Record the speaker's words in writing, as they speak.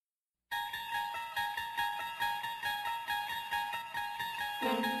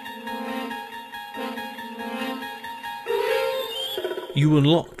You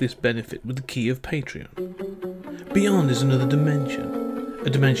unlock this benefit with the key of Patreon. Beyond is another dimension. A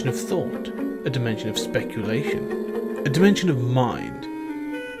dimension of thought. A dimension of speculation. A dimension of mind.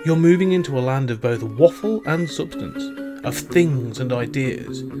 You're moving into a land of both waffle and substance. Of things and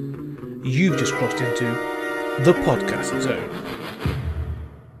ideas. You've just crossed into the podcast zone.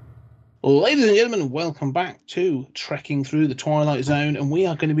 Ladies and gentlemen, welcome back to Trekking Through the Twilight Zone, and we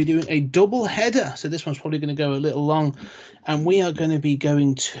are going to be doing a double header. So this one's probably going to go a little long, and we are going to be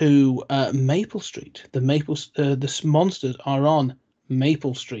going to Maple Street. The monsters are on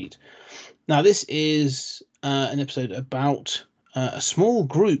Maple Street. Now, this is an episode about a small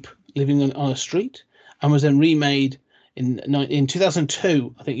group living on a street, and was then remade in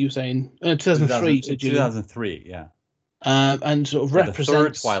 2002. I think you were saying 2003. 2003, yeah. And sort of represents the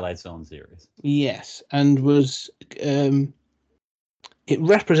third Twilight Zone series. Yes, and was it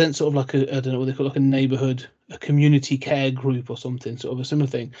represents sort of like I don't know what they call, like a neighborhood, a community care group or something, sort of a similar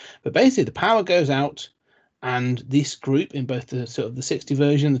thing. But basically, the power goes out, and this group in both the sort of the 60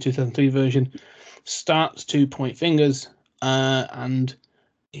 version, the 2003 version, starts to point fingers, and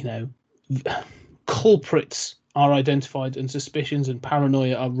culprits are identified, and suspicions and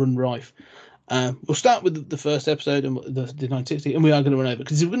paranoia are run rife. We'll start with the first episode and the 960, and we are going to run over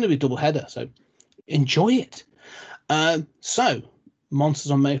because it's going to be a double header, so enjoy it. So,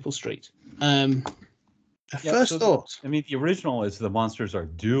 Monsters on Maple Street. First thoughts. I mean, the original is the monsters are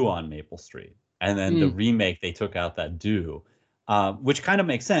due on Maple Street, and then the remake, they took out that due, which kind of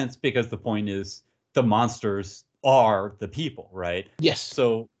makes sense because the point is the monsters are the people, right? Yes.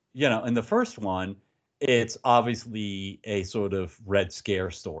 So, in the first one, it's obviously a sort of Red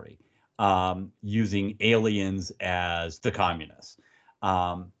Scare story. Using aliens as the communists,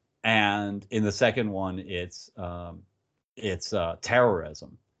 and in the second one, it's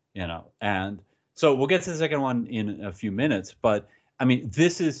terrorism, And so we'll get to the second one in a few minutes. But I mean,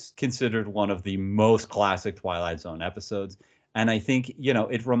 this is considered one of the most classic Twilight Zone episodes, and I think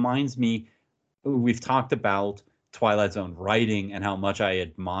it reminds me. We've talked about Twilight Zone writing and how much I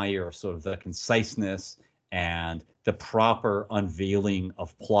admire sort of the conciseness and the proper unveiling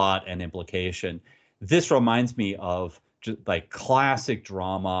of plot and implication. This reminds me of just like classic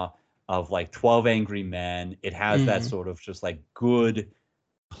drama of like 12 Angry Men. It has that sort of just like good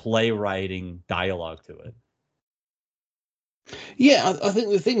playwriting dialogue to it. Yeah, I think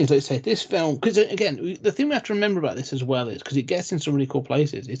the thing is, let's say this film, because again, the thing we have to remember about this as well is because it gets in some really cool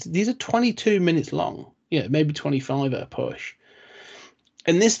places. These are 22 minutes long, maybe 25 at a push,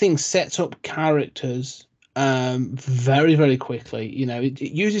 and this thing sets up characters very, very quickly. It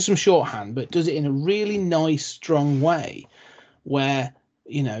uses some shorthand, but does it in a really nice, strong way where,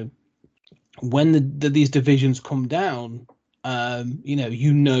 when these divisions come down, who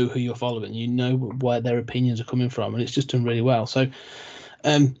you're following, where their opinions are coming from, and it's just done really well. So,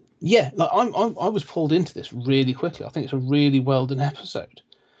 I was pulled into this really quickly. I think it's a really well done episode.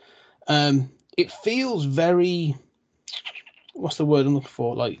 It feels very... What's the word I'm looking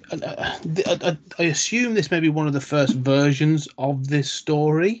for? Like, I assume this may be one of the first versions of this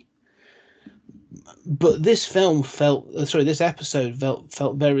story, but this episode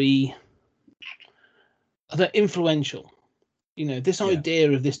felt very influential. This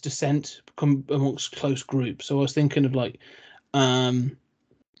idea of this dissent amongst close groups. So I was thinking of like, obviously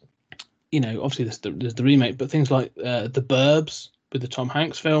there's the remake, but things like The Burbs with the Tom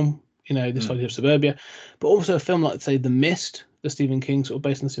Hanks film. This idea of suburbia, but also a film like, say, The Mist, the Stephen King, sort of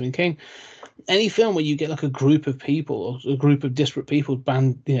based on Stephen King. Any film where you get like a group of people or a group of disparate people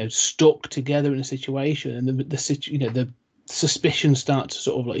stuck together in a situation, and the suspicion starts to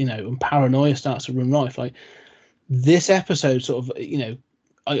sort of like, and paranoia starts to run rife. Like this episode sort of,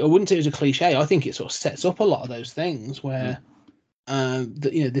 I wouldn't say it was a cliche. I think it sort of sets up a lot of those things where,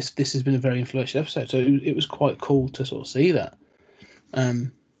 this has been a very influential episode. So it was quite cool to sort of see that.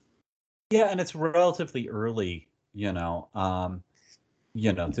 Yeah, and it's relatively early, to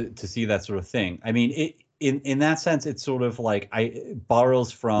see that sort of thing. I mean, in that sense, it's sort of like it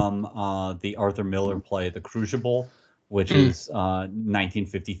borrows from the Arthur Miller play, The Crucible, which is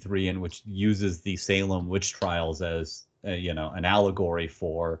 1953, and which uses the Salem witch trials as an allegory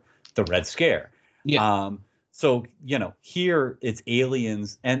for the Red Scare. Yeah. So, here it's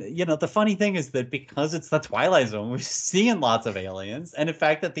aliens. And, the funny thing is that because it's the Twilight Zone, we're seeing lots of aliens. And in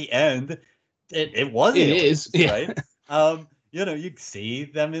fact, at the end, it was aliens, right? You see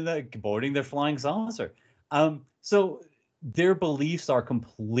them boarding their flying saucer. So their beliefs are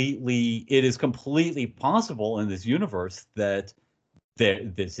it is completely possible in this universe that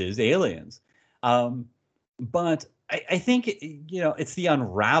this is aliens. But I think, it's the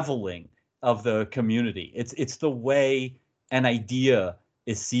unraveling of the community. It's the way an idea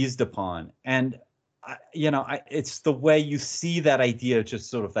is seized upon, and it's the way you see that idea, just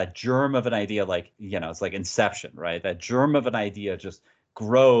sort of that germ of an idea, like, it's like Inception, right? That germ of an idea just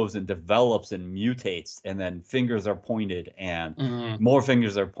grows and develops and mutates, and then fingers are pointed and more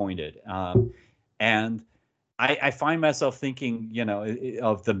fingers are pointed. And I find myself thinking,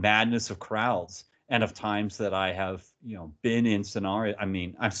 of the madness of crowds and of times that I have, been in scenario. I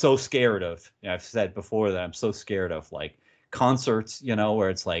mean, I'm so scared of, I've said before that I'm so scared of like concerts, where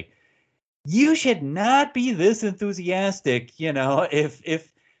it's like, you should not be this enthusiastic,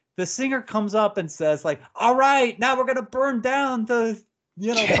 if the singer comes up and says like, all right, now we're going to burn down the,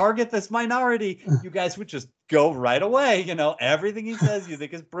 target this minority, you guys would just go right away. Everything he says you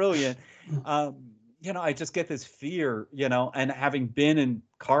think is brilliant. I just get this fear, and having been in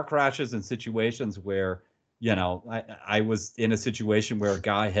car crashes and situations where, I was in a situation where a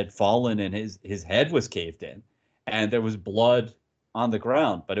guy had fallen and his head was caved in and there was blood on the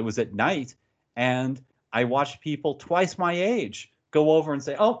ground, but it was at night. And I watched people twice my age go over and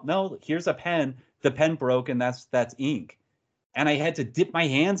say, oh, no, here's a pen. The pen broke and that's ink. And I had to dip my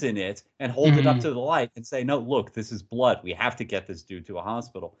hands in it and hold it up to the light and say, no, look, this is blood. We have to get this dude to a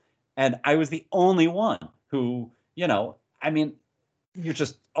hospital. And I was the only one who, I mean, you're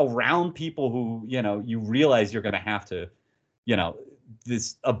just around people who, you realize you're going to have to,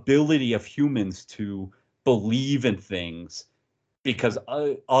 this ability of humans to believe in things because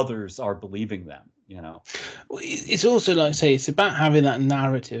others are believing them, It's also, like I say, it's about having that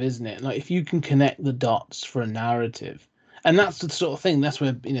narrative, isn't it? Like, if you can connect the dots for a narrative, and that's the sort of thing, that's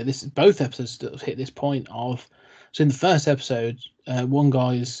where, this both episodes sort of hit this point of, so in the first episode, one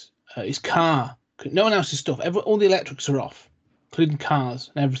guy's his car, no one else's stuff, all the electrics are off, including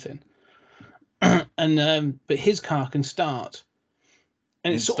cars and everything. And but his car can start,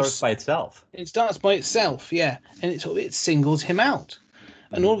 and it starts by itself. It starts by itself, yeah, and it singles him out,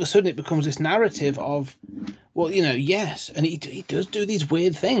 and all of a sudden it becomes this narrative of, well, yes, and he does do these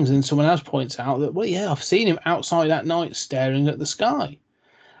weird things, and someone else points out that, well, yeah, I've seen him outside at night staring at the sky,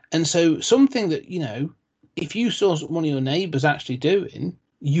 and so something that, if you saw one of your neighbours actually doing,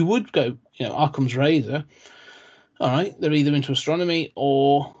 you would go, Occam's razor. All right, they're either into astronomy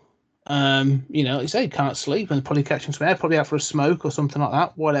or, like you say, can't sleep and probably catching some air, probably out for a smoke or something like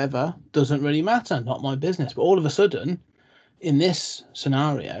that. Whatever, doesn't really matter, not my business. But all of a sudden, in this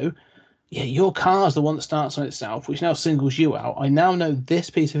scenario, yeah, your car's the one that starts on itself, which now singles you out. I now know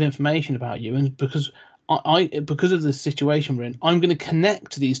this piece of information about you, and because because of the situation we're in, I'm going to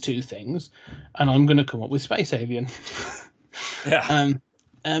connect these two things, and I'm going to come up with Space Alien. Yeah.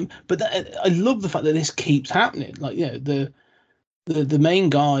 But I love the fact that this keeps happening. Like, the main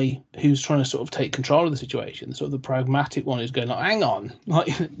guy who's trying to sort of take control of the situation, sort of the pragmatic one, is going like, hang on, like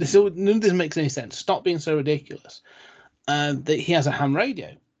none of this makes any sense. Stop being so ridiculous. That he has a ham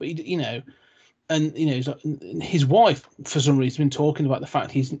radio, but he's like, his wife for some reason has been talking about the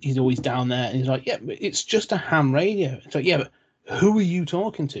fact he's always down there, and he's like, yeah, but it's just a ham radio. It's like, yeah, but who are you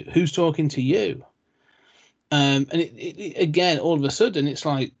talking to? Who's talking to you? And it again, all of a sudden, it's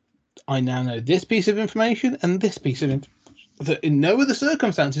like, I now know this piece of information and this piece of information that in no other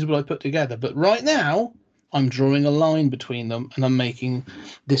circumstances will I put together. But right now, I'm drawing a line between them, and I'm making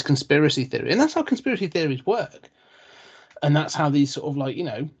this conspiracy theory. And that's how conspiracy theories work. And that's how these sort of, like,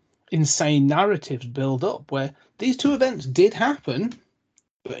 insane narratives build up, where these two events did happen,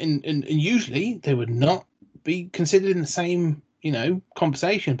 but and usually they would not be considered in the same,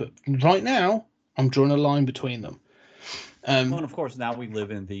 conversation. But right now, I'm drawing a line between them. Well, and of course, now we live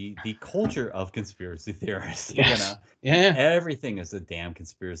in the culture of conspiracy theorists. Yes. Yeah. Everything is a damn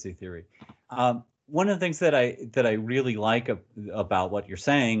conspiracy theory. One of the things that I really like about what you're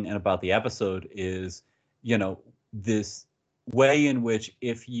saying and about the episode is, this way in which,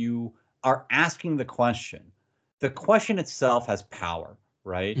 if you are asking the question itself has power,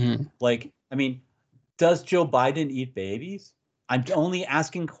 right? Like, I mean, does Joe Biden eat babies? I'm only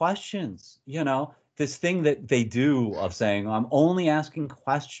asking questions, this thing that they do of saying, I'm only asking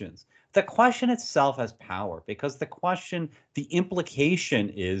questions. The question itself has power, because the implication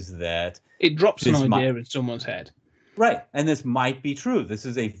is that it drops an idea in someone's head. Right. And this might be true. This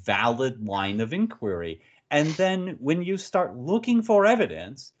is a valid line of inquiry. And then when you start looking for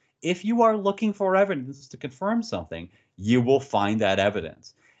evidence, if you are looking for evidence to confirm something, you will find that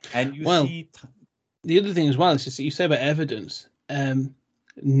evidence. And the other thing as well is just that you say about evidence.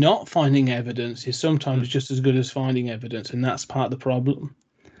 Not finding evidence is sometimes just as good as finding evidence, and that's part of the problem.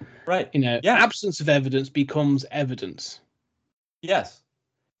 Right. Absence of evidence becomes evidence. Yes.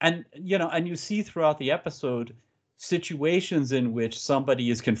 And, and you see throughout the episode situations in which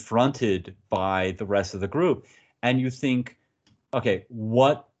somebody is confronted by the rest of the group, and you think, okay,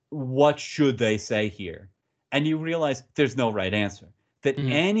 what should they say here? And you realize there's no right answer. That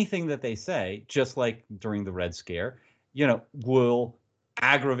anything that they say, just like during the Red Scare, will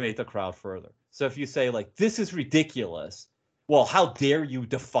aggravate the crowd further. So if you say, like, this is ridiculous, well, how dare you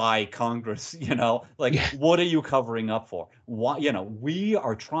defy Congress? What are you covering up for? Why? We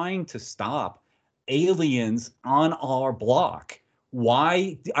are trying to stop aliens on our block.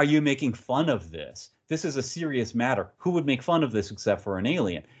 Why are you making fun of this? This is a serious matter. Who would make fun of this except for an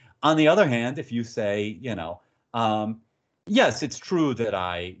alien? On the other hand, if you say, yes, it's true that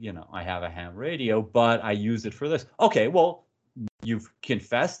I have a ham radio, but I use it for this. Okay, well, you've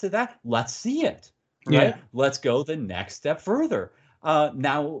confessed to that. Let's see it. Right? Yeah. Let's go the next step further.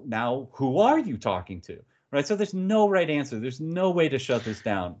 Now, who are you talking to? Right? So there's no right answer. There's no way to shut this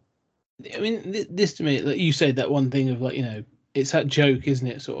down. I mean, this to me, like you said, that one thing of like, it's that joke, isn't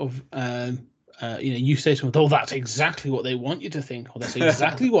it? Sort of, you say to someone, oh, that's exactly what they want you to think, or that's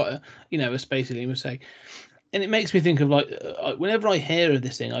exactly what, a space alien would say. And it makes me think of like, whenever I hear of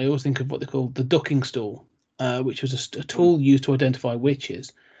this thing, I always think of what they call the ducking stool, which was a tool used to identify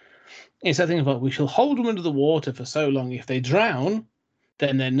witches. It's that thing of like, we shall hold them under the water for so long. If they drown,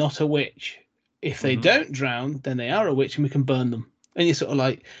 then they're not a witch. If they don't drown, then they are a witch, and we can burn them. And you're sort of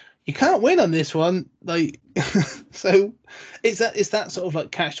like, you can't win on this one. Like, so it's that sort of like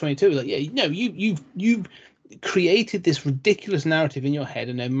catch-22. Like, you've created this ridiculous narrative in your head,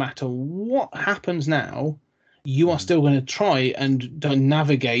 and no matter what happens now, you are still going to try and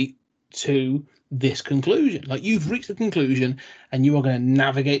navigate to this conclusion. Like, you've reached the conclusion and you are going to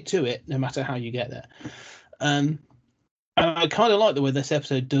navigate to it no matter how you get there. And I kind of like the way this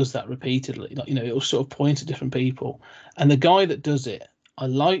episode does that repeatedly. Like, it'll sort of point at different people, and the guy that does it, I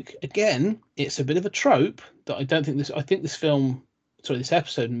like. Again, it's a bit of a trope that I think this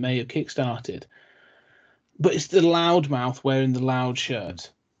episode may have kickstarted, but it's the loudmouth wearing the loud shirt.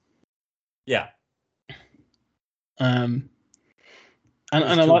 Yeah. And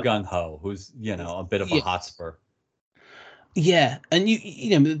I like gung ho, who's a bit of a hotspur. Yeah, and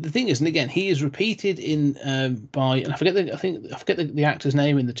the thing is, and again, he is repeated in by, and I forget the actor's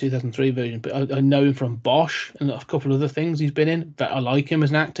name in the 2003 version, but I know him from Bosch and a couple of other things he's been in. But I like him as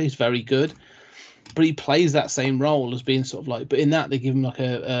an actor; he's very good. But he plays that same role as being sort of like, but in that they give him like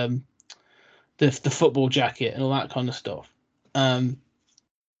the football jacket and all that kind of stuff. But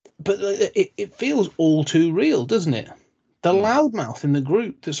it feels all too real, doesn't it? The loudmouth in the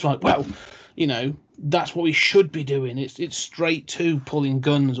group that's like, well, that's what we should be doing. It's straight to pulling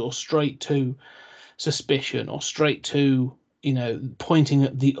guns, or straight to suspicion, or straight to, pointing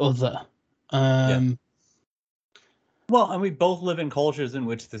at the other. Well, and we both live in cultures in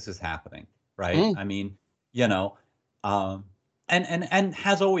which this is happening, right? I mean, and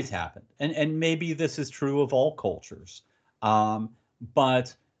has always happened. And maybe this is true of all cultures.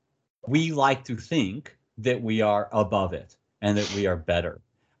 But we like to think that we are above it and that we are better.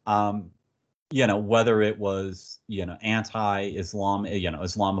 Whether it was, anti-Islam,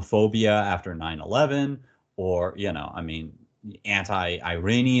 Islamophobia after 9/11, or,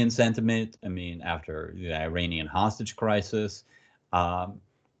 anti-Iranian sentiment, after the Iranian hostage crisis.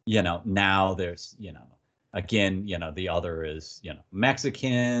 Now there's, again, the other is,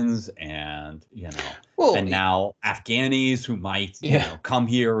 Mexicans and, and now Afghanis who might, come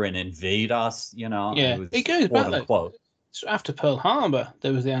here and invade us, it goes back, quote. So after Pearl Harbor,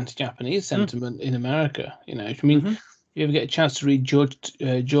 there was the anti-Japanese sentiment in America. You ever get a chance to read George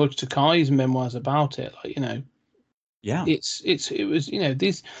Takei's memoirs about it? Like, it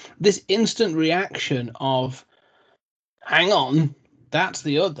was this instant reaction of, hang on, that's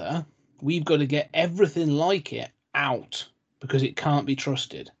the other. We've got to get everything like it out because it can't be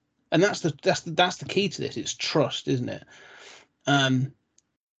trusted, and that's the key to this. It's trust, isn't it?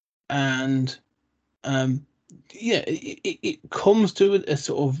 It comes to a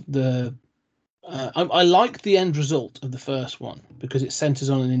sort of the. I like the end result of the first one because it centers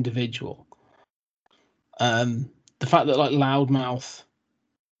on an individual. The fact that like loudmouth,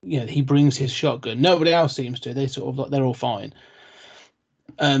 he brings his shotgun. Nobody else seems to. They sort of like they're all fine.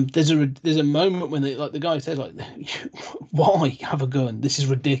 There's a moment when the guy says like, why have a gun? This is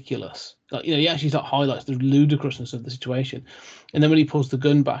ridiculous. Like, he actually highlights the ludicrousness of the situation. And then when he pulls the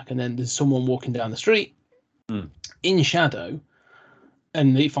gun back, and then there's someone walking down the street in shadow,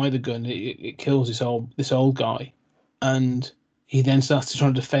 and they fire the gun, it kills this old guy, and he then starts to try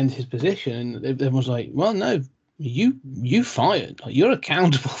to defend his position, and everyone's like, well, no, you fired. Like, you're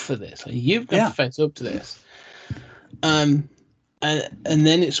accountable for this. Like, you've got to face up to this. And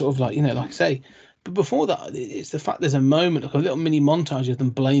then it's sort of like, like I say, But before that, it's the fact there's a moment, like a little mini montage of them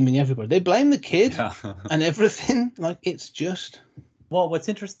blaming everybody. They blame the kid Yeah. and everything. Like, it's just. Well, what's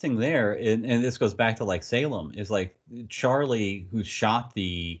interesting there, and this goes back to like Salem, is like Charlie, who shot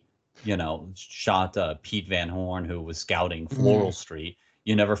Pete Van Horn, who was scouting Floral Street.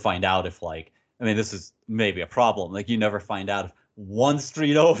 You never find out if like, I mean, this is maybe a problem. Like, you never find out if one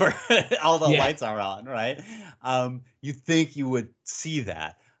street over, all the lights are on, right? You think you would see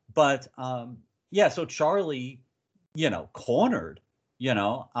that, but yeah. So Charlie, cornered,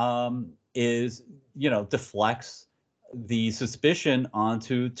 is deflects the suspicion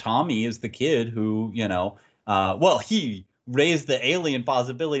onto Tommy as the kid who, he raised the alien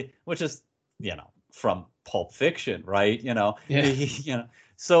possibility, which is, from Pulp Fiction, right?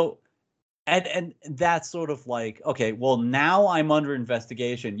 So, and that's sort of like, okay, well, now I'm under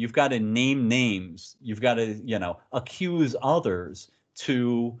investigation. You've got to name names. You've got to, accuse others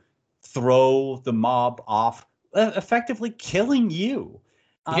to throw the mob off, effectively killing you.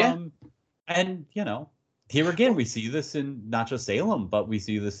 And, here again, we see this in not just Salem, but we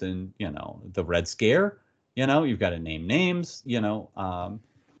see this in, the Red Scare. You've got to name names. We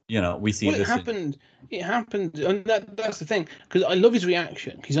see this. It happened, and that's the thing. Because I love his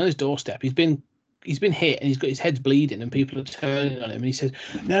reaction. He's on his doorstep. He's been hit, and he's got his head's bleeding, and people are turning on him. And he says,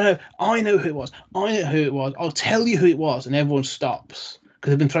 "No, I know who it was. I know who it was. I'll tell you who it was." And everyone stops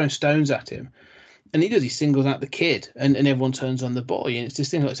because they've been throwing stones at him. And he does. He singles out the kid, and everyone turns on the boy. And it's this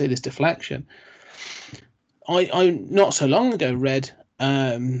thing, like I say, this deflection. I not so long ago read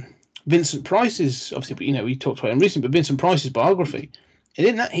Vincent Price's, obviously, we talked about him recently, but Vincent Price's biography. And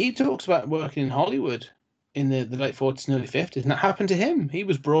in that, he talks about working in Hollywood in the late 40s and early 50s, and that happened to him. He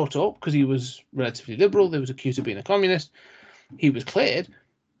was brought up because he was relatively liberal. They was accused of being a communist. He was cleared.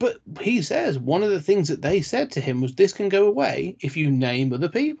 But he says one of the things that they said to him was, this can go away if you name other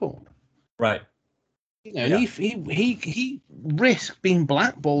people. Right. And he risked being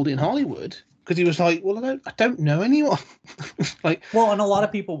blackballed in Hollywood because he was like, well, I don't know anyone. And a lot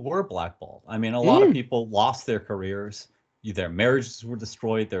of people were blackballed. I mean, a lot of people lost their careers. Their marriages were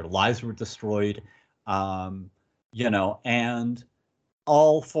destroyed. Their lives were destroyed. And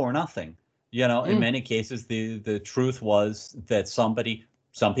all for nothing. In many cases, the truth was that some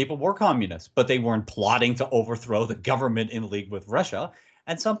people were communists, but they weren't plotting to overthrow the government in league with Russia.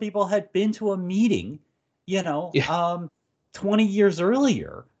 And some people had been to a meeting, 20 years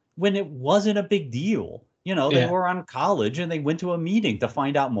earlier when it wasn't a big deal. They were on college and they went to a meeting to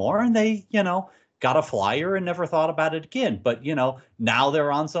find out more, and they, got a flyer and never thought about it again. But, now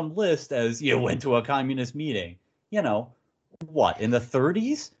they're on some list as you went to a communist meeting. What, in the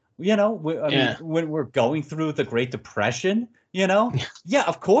 30s? Mean, when we're going through the Great Depression, yeah,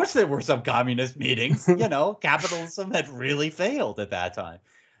 of course there were some communist meetings. Capitalism had really failed at that time.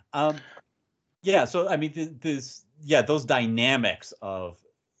 So I mean, those dynamics of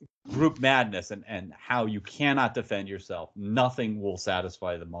group madness and how you cannot defend yourself. Nothing will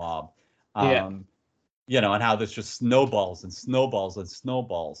satisfy the mob. And how this just snowballs and snowballs and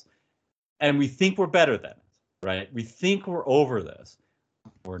snowballs. And we think we're better than it, right? We think we're over this.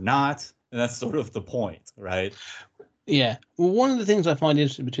 We're not. And that's sort of the point, right? Yeah. Well, one of the things I find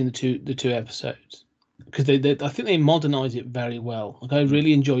interesting between the two episodes, because I think they modernize it very well. Like, I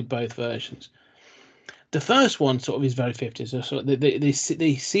really enjoyed both versions. The first one sort of is very 50s. So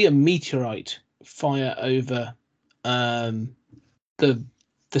they see a meteorite fire over the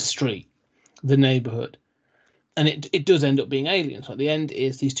street, the neighborhood, and it does end up being aliens. Like, the end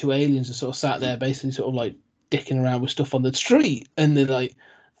is these two aliens are sort of sat there, basically sort of like dicking around with stuff on the street, and they're like,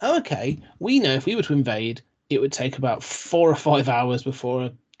 oh, okay, we know if we were to invade, it would take about 4 or 5 hours before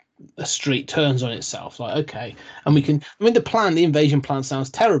a street turns on itself. Like, okay, and we can. I mean, the invasion plan sounds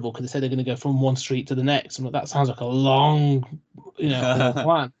terrible because they said they're going to go from one street to the next. I'm like, that sounds like a long,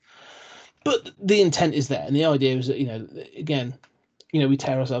 plan. But the intent is there, and the idea is that again, we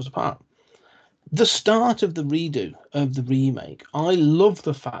tear ourselves apart. The start of the redo of the remake, I love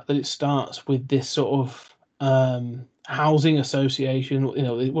the fact that it starts with this sort of housing association. What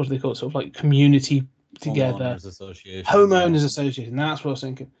do they call it? Sort of like community together. Homeowners Association. That's what I was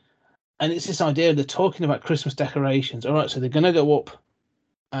thinking. And it's this idea they're talking about Christmas decorations. All right, so they're going to go up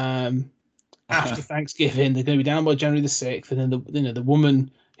after Thanksgiving. They're going to be down by January the 6th, and then the woman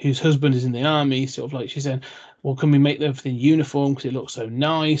whose husband is in the army, sort of like, she's saying, well, can we make everything uniform because it looks so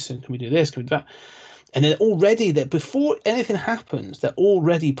nice, and can we do this, can we do that? And then already, before anything happens, they're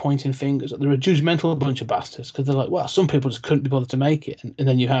already pointing fingers. They're a judgmental bunch of bastards because they're like, well, some people just couldn't be bothered to make it. And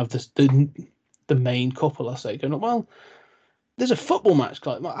then you have the main couple, I say, going, well, there's a football match.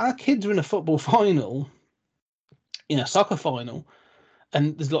 Like, our kids are in a football final, in a soccer final,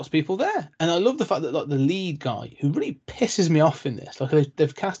 and there's lots of people there. And I love the fact that like the lead guy, who really pisses me off in this, like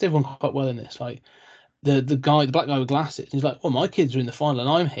they've cast everyone quite well in this, like the guy, the black guy with glasses, he's like, well, my kids are in the final and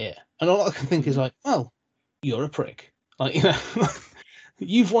I'm here, and all I can think is like, well, you're a prick, like, you know.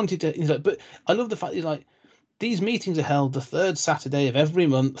 You've wanted to. He's like, but I love the fact that he's like, these meetings are held the third Saturday of every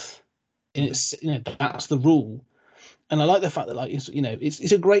month, and it's, you know, that's the rule. And I like the fact that like, it's, you know,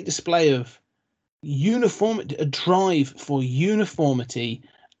 it's a great display of uniformity, a drive for uniformity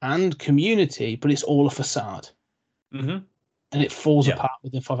and community, but it's all a facade. And it falls apart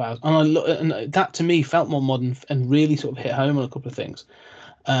within 5 hours. And and that to me felt more modern and really sort of hit home on a couple of things.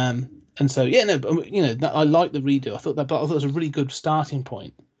 And so, yeah, no, but, you know, I like the redo. I thought it was a really good starting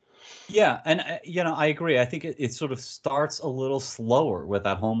point. Yeah, and you know, I agree. I think it sort of starts a little slower with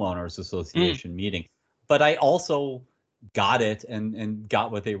that homeowners association meeting, but I also got it and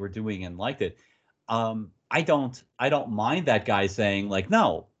got what they were doing and liked it. I don't mind that guy saying like,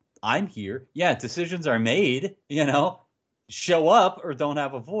 no, I'm here. Yeah, decisions are made. You know, show up or don't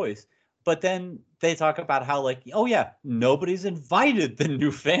have a voice. But then they talk about how like, oh yeah, nobody's invited the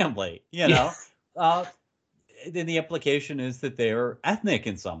new family. You know. Then the implication is that they're ethnic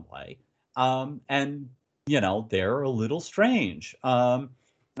in some way, and you know they're a little strange, and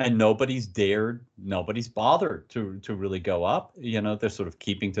nobody's bothered to really go up. You know, they're sort of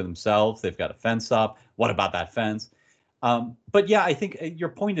keeping to themselves. They've got a fence up. What about that fence? But yeah, I think your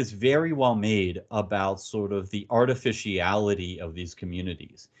point is very well made about sort of the artificiality of these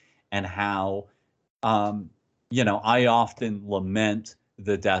communities and how, you know, I often lament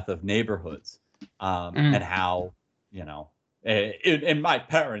the death of neighborhoods. And how, you know, in my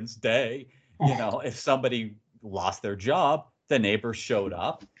parents' day, you know, if somebody lost their job, the neighbors showed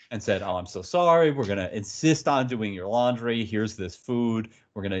up and said, oh, I'm so sorry. We're going to insist on doing your laundry. Here's this food.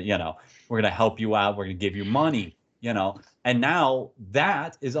 We're going to, you know, we're going to help you out. We're going to give you money, you know. And now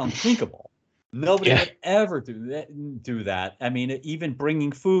that is unthinkable. Nobody would ever do that. I mean, even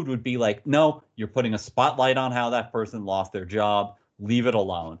bringing food would be like, no, you're putting a spotlight on how that person lost their job. Leave it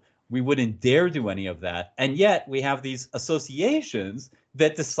alone. We wouldn't dare do any of that. And yet we have these associations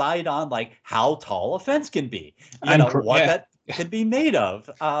that decide on like how tall a fence can be, you know, what that can be made of.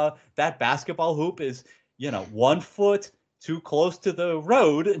 That basketball hoop is, you know, 1 foot too close to the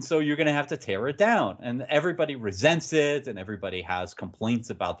road. And so you're going to have to tear it down. And everybody resents it. And everybody has complaints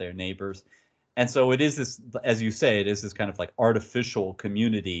about their neighbors. And so it is this, as you say, it is this kind of like artificial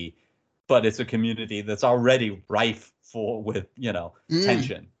community, but it's a community that's already rife with, you know,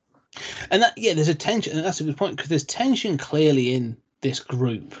 tension. And that, yeah, there's a tension, and that's a good point, because there's tension clearly in this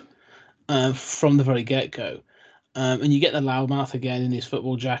group from the very get-go. And you get the loudmouth again in his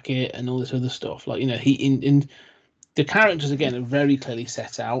football jacket and all this other stuff. Like, you know, in the characters again are very clearly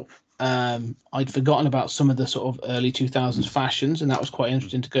set out. I'd forgotten about some of the sort of early 2000s fashions, and that was quite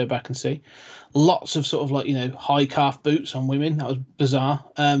interesting to go back and see. Lots of sort of like, you know, high calf boots on women. That was bizarre.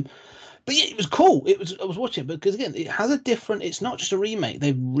 But yeah, it was cool. I was watching it because again, it has a different. It's not just a remake.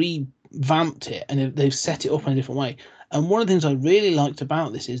 They've revamped it and they've set it up in a different way. And one of the things I really liked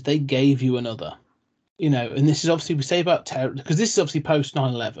about this is they gave you another, you know. And this is obviously, we say about terror, because this is obviously post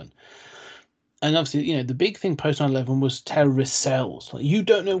 9/11, and obviously, you know, the big thing post 9/11 was terrorist cells. Like, you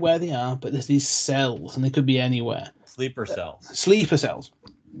don't know where they are, but there's these cells, and they could be anywhere. Sleeper cells. Sleeper cells.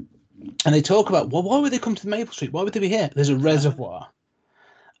 And they talk about, well, why would they come to Maple Street? Why would they be here? There's a reservoir.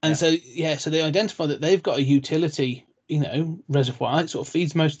 And so they identify that they've got a utility, you know, reservoir. It sort of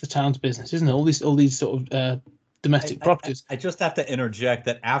feeds most of the town's business, isn't it? All these sort of domestic properties. I just have to interject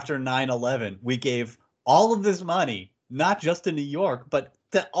that after 9/11, we gave all of this money, not just to New York, but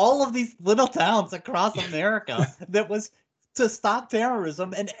to all of these little towns across America that was to stop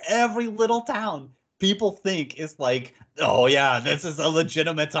terrorism. And every little town, people think is like, oh yeah, this is a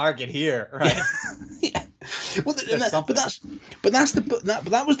legitimate target here, right? Yeah. Well, that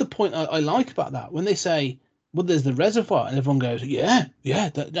was the point I like about that, when they say, well, there's the reservoir, and everyone goes, yeah,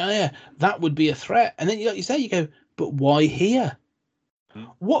 that would be a threat. And then, like you say, you go, but why here?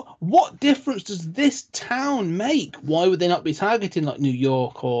 What difference does this town make? Why would they not be targeting like New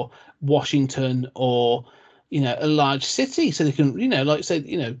York or Washington or, you know, a large city, so they can, you know, like say,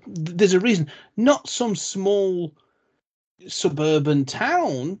 you know, there's a reason, not some small suburban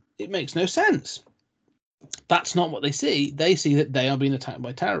town. It makes no sense. That's not what they see. They see that they are being attacked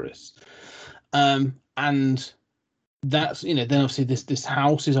by terrorists, and that's, you know, then obviously this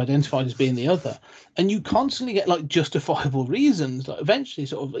house is identified as being the other, and you constantly get like justifiable reasons, like eventually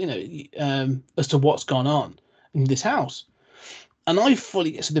sort of, you know, as to what's gone on in this house. And so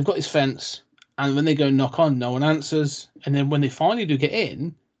they've got this fence, and when they go knock on, no one answers, and then when they finally do get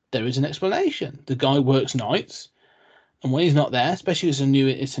in, there is an explanation. The guy works nights, And when he's not there, especially if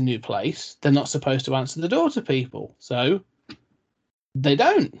it's a new place, they're not supposed to answer the door to people. So they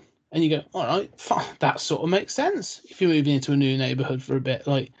don't. And you go, all right, fine, that sort of makes sense if you're moving into a new neighborhood for a bit.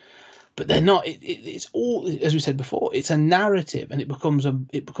 Like, but they're not. It's all, as we said before, it's a narrative, and it becomes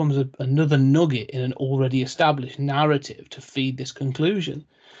another nugget in an already established narrative to feed this conclusion.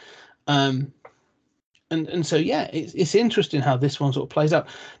 And so yeah, it's interesting how this one sort of plays out,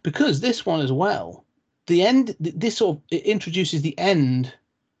 because this one as well, the end, this sort of, it introduces the end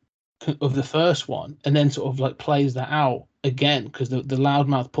of the first one, and then sort of like plays that out again, because the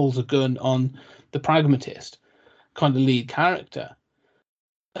loudmouth pulls a gun on the pragmatist kind of lead character,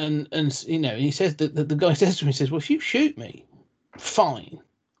 and you know, he says that the guy says to him, he says, well, if you shoot me, fine,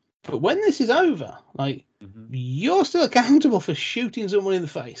 but when this is over, like, you're still accountable for shooting someone in the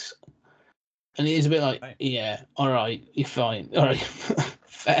face. And it is a bit like, right, yeah, all right, you're fine, all right.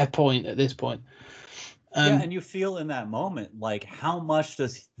 Fair point at this point. Yeah, and you feel in that moment, like, how much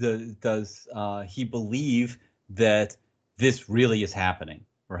does he believe that this really is happening,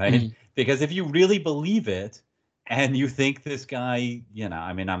 right? Because if you really believe it, and you think this guy, you know,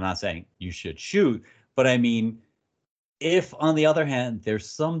 I mean, I'm not saying you should shoot, but I mean, if on the other hand there's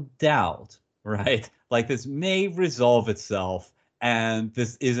some doubt, right, like this may resolve itself, and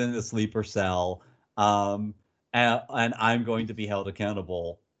this isn't a sleeper cell, and I'm going to be held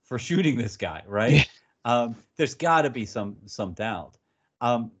accountable for shooting this guy, right? Yeah. There's got to be some doubt.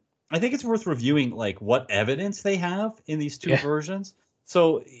 I think it's worth reviewing like what evidence they have in these two versions.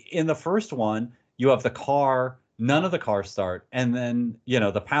 So in the first one, you have the car, none of the cars start, and then, you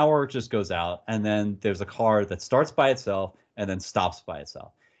know, the power just goes out, and then there's a car that starts by itself and then stops by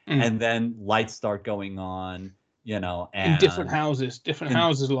itself, and then lights start going on, you know, and in different houses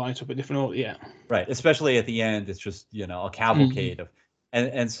light up at different order. Yeah, right. Especially at the end, it's just, you know, a cavalcade of,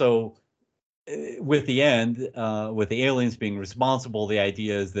 and so with the end, with the aliens being responsible, the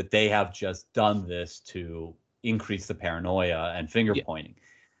idea is that they have just done this to increase the paranoia and finger pointing.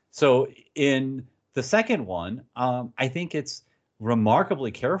 So in the second one, I think it's remarkably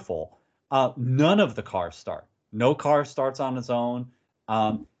careful. None of the cars start. No car starts on its own.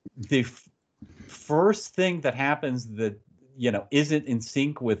 The first thing that happens that, you know, isn't in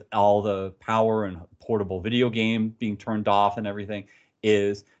sync with all the power and portable video game being turned off and everything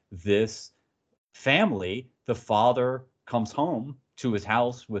is this family. The father comes home to his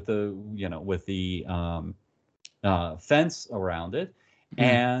house with the, you know, with the fence around it,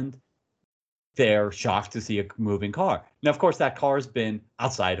 and they're shocked to see a moving car. Now, of course, that car's been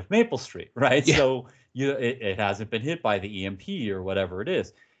outside of Maple Street, right? Yeah. So it hasn't been hit by the EMP or whatever it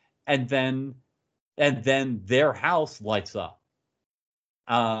is, and then their house lights up.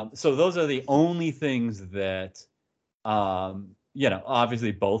 So those are the only things that, you know,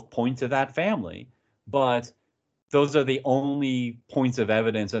 obviously both point to that family, but those are the only points of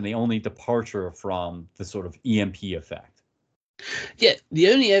evidence and the only departure from the sort of EMP effect. Yeah, the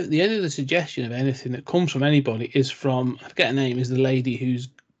only other suggestion of anything that comes from anybody is from, I forget her name, is the lady whose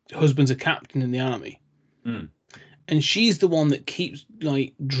husband's a captain in the army. And she's the one that keeps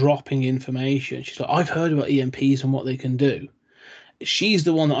like dropping information. She's like, I've heard about EMPs and what they can do. She's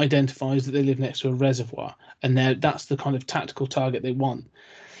the one that identifies that they live next to a reservoir, and that's the kind of tactical target they want.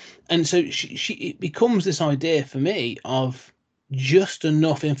 And so it becomes this idea for me of just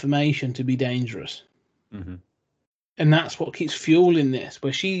enough information to be dangerous. And that's what keeps fueling this,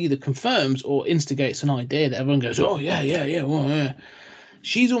 where she either confirms or instigates an idea that everyone goes, oh, yeah. Well, yeah.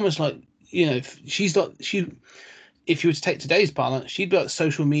 She's almost like, you know, if you were to take today's parlance, she'd be like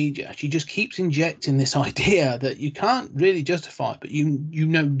social media. She just keeps injecting this idea that you can't really justify, but you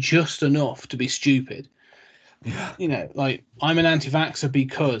know just enough to be stupid. Yeah. You know, like, I'm an anti-vaxxer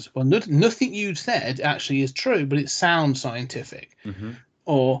because, well, nothing you said actually is true, but it sounds scientific.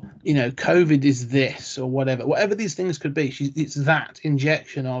 Or, you know, COVID is this, or whatever these things could be. It's that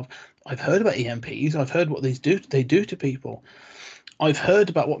injection of, I've heard about EMPs, I've heard what they do to people, I've heard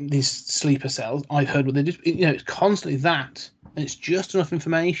about what these sleeper cells, I've heard what they do. You know, it's constantly that, and it's just enough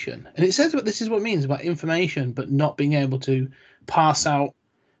information. And it says this is what it means about information, but not being able to pass out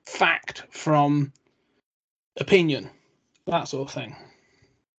fact from opinion, that sort of thing.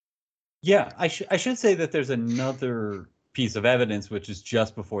 Yeah, I should say that there's another piece of evidence, which is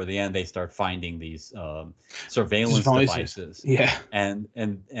just before the end, they start finding these surveillance devices. Yeah, and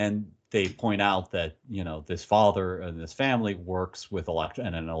they point out that, you know, this father and this family works with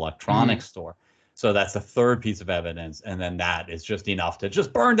an electronics store. So that's the third piece of evidence, and then that is just enough to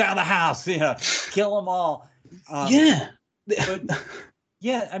just burn down the house, you know, kill them all. But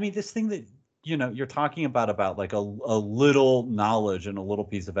yeah, I mean, this thing that, you know, you're talking about like a little knowledge and a little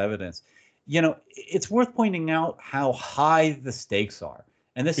piece of evidence. it's worth pointing out how high the stakes are.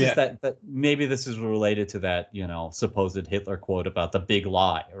 And this is that maybe this is related to that, supposed Hitler quote about the big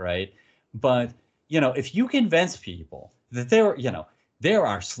lie, right? But, if you convince people that there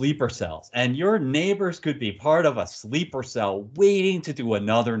are sleeper cells and your neighbors could be part of a sleeper cell waiting to do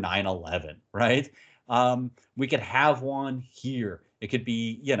another 9/11, right? We could have one here. It could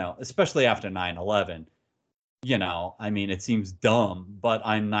be, especially after 9/11, it seems dumb, but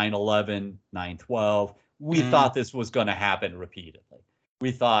on 9/11, 9/12, we thought this was going to happen repeatedly.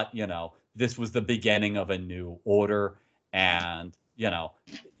 We thought, this was the beginning of a new order, and,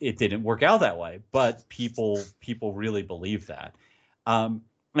 it didn't work out that way. But people really believe that. And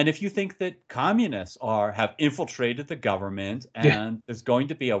if you think that communists have infiltrated the government and there's going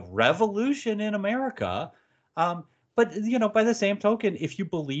to be a revolution in America, but, by the same token, if you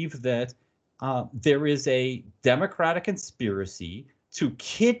believe that there is a democratic conspiracy to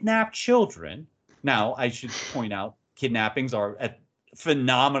kidnap children. Now, I should point out, kidnappings are at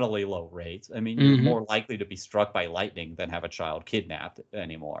phenomenally low rates. I mean, you're more likely to be struck by lightning than have a child kidnapped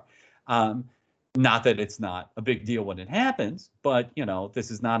anymore. Not that it's not a big deal when it happens, but,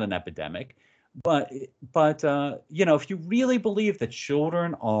 this is not an epidemic. But if you really believe that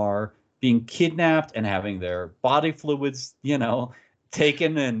children are being kidnapped and having their body fluids,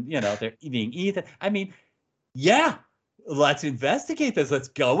 taken and, they're being eaten. I mean, let's investigate this. Let's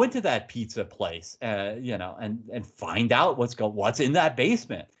go into that pizza place, and find out what's in that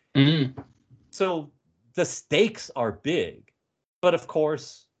basement. So the stakes are big, but of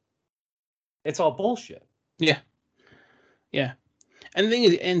course, it's all bullshit. Yeah. And the thing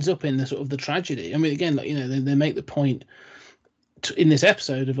is, it ends up in the sort of the tragedy. I mean, again, they make the point in this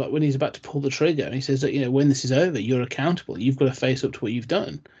episode of when he's about to pull the trigger, and he says that when this is over, you're accountable. You've got to face up to what you've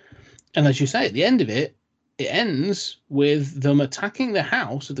done. And as you say, at the end of it, it ends with them attacking the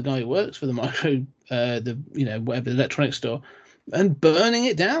house of the guy who works for the whatever, the electronics store, and burning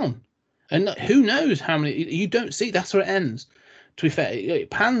it down. And who knows how many? You don't see. That's where it ends. To be fair,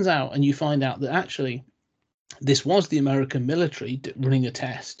 it pans out, and you find out that actually this was the American military running a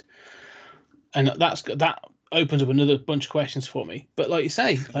test, and that opens up another bunch of questions for me. But like you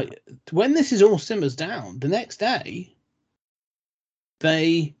say, when this is all simmers down, the next day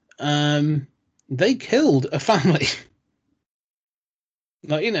they killed a family.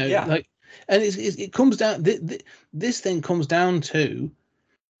 And it comes down. This thing comes down to,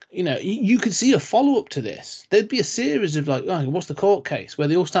 you could see a follow up to this. There'd be a series of what's the court case, where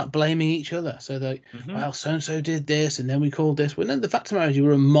they all start blaming each other. So well, so and so did this, and then we called this. Well, no, the fact of the matter is, you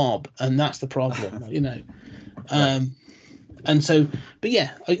were a mob, and that's the problem. And so, but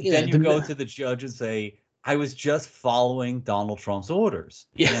then you go to the judge and say, I was just following Donald Trump's orders.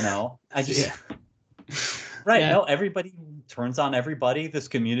 Right. No, everybody turns on everybody. This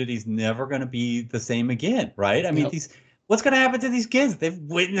community's never going to be the same again. Right. I mean, what's going to happen to these kids? They've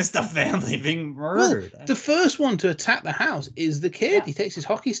witnessed a family being murdered. Well, the first one to attack the house is the kid. He takes his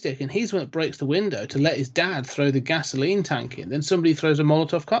hockey stick, and he's the one that breaks the window to let his dad throw the gaskaline tank in. Then somebody throws a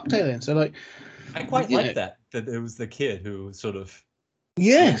Molotov cocktail in. So I quite like that it was the kid who sort of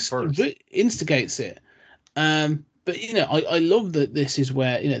instigates it. But I love that this is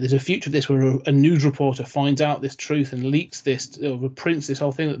where there's a future of this where a news reporter finds out this truth and leaks this, or prints this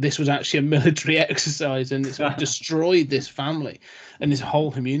whole thing, that this was actually a military exercise, and it's destroyed this family and this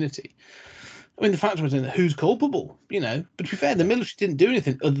whole community. I mean, the fact was, who's culpable? But to be fair, the military didn't do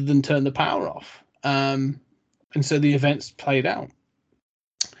anything other than turn the power off, and so the events played out.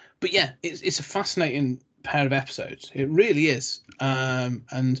 But it's a fascinating pair of episodes. It really is,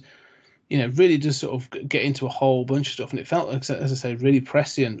 and really does sort of get into a whole bunch of stuff. And it felt, like, as I say, really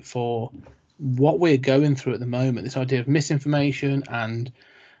prescient for what we're going through at the moment. This idea of misinformation and,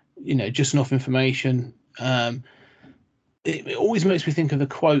 just enough information. It always makes me think of the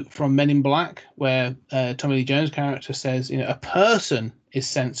quote from Men in Black, where Tommy Lee Jones' character says, a person is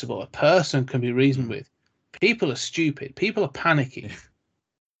sensible. A person can be reasoned with. People are stupid. People are panicky.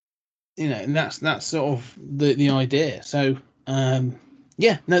 And that's sort of the idea. So,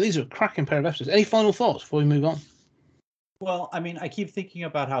 these are a cracking pair of episodes. Any final thoughts before we move on? Well, I mean, I keep thinking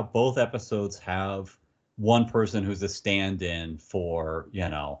about how both episodes have one person who's a stand-in for,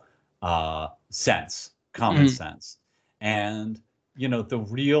 common sense. And, the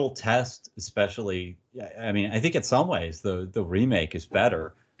real test, especially, I mean, I think in some ways the remake is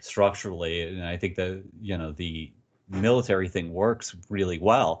better structurally. And I think the military thing works really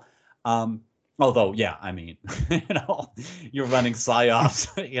well. Although, I mean, you're running psyops,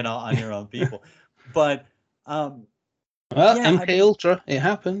 on your own people. But, MK Ultra, it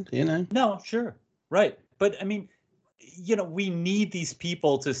happened, No, sure. Right. But I mean, we need these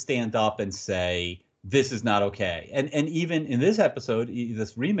people to stand up and say, this is not okay. And even in this episode,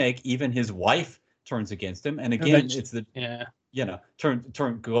 this remake, even his wife turns against him. And again, it's the,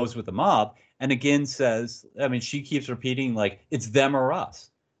 turn goes with the mob. And again says, I mean, she keeps repeating, like, it's them or us,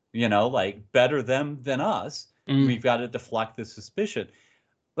 like, better them than us. We've got to deflect this suspicion.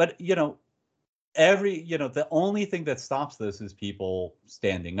 But, the only thing that stops this is people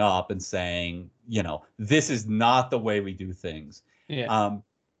standing up and saying, this is not the way we do things. Yeah.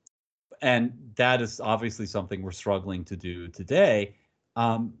 And that is obviously something we're struggling to do today.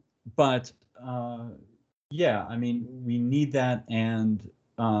 But I mean, we need that. And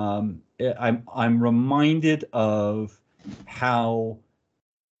I'm reminded of how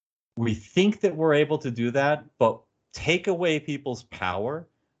we think that we're able to do that, but take away people's power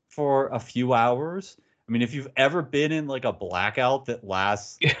for a few hours. I mean, if you've ever been in like a blackout that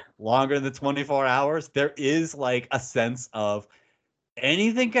lasts longer than 24 hours, there is like a sense of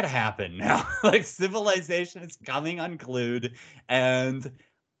anything could happen now. Like, civilization is coming unglued, and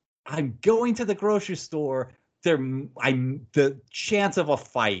I'm going to the grocery store. The chance of a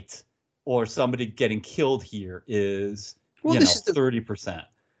fight or somebody getting killed here is, this is 30%.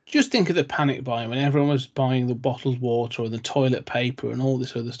 Just think of the panic buying when everyone was buying the bottled water or the toilet paper and all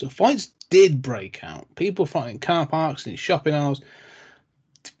this other stuff. Fights did break out. People fighting car parks and shopping aisles.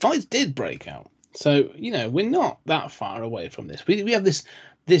 Fights did break out. So, we're not that far away from this. We have this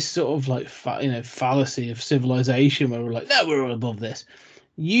sort of like, fallacy of civilization where we're like, no, we're above this.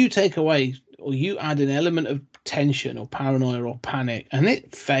 You take away or you add an element of tension or paranoia or panic, and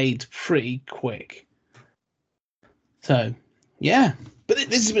it fades pretty quick. So, yeah. But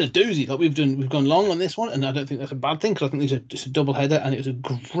this has been a doozy. Like, we've gone long on this one, and I don't think that's a bad thing, because I think these are just a double header, and it was a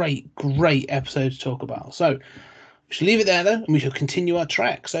great episode to talk about. So we shall leave it there, though, and we shall continue our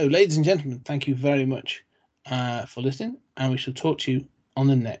track. So, ladies and gentlemen, thank you very much for listening, and we shall talk to you on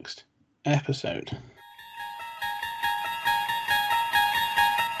the next episode.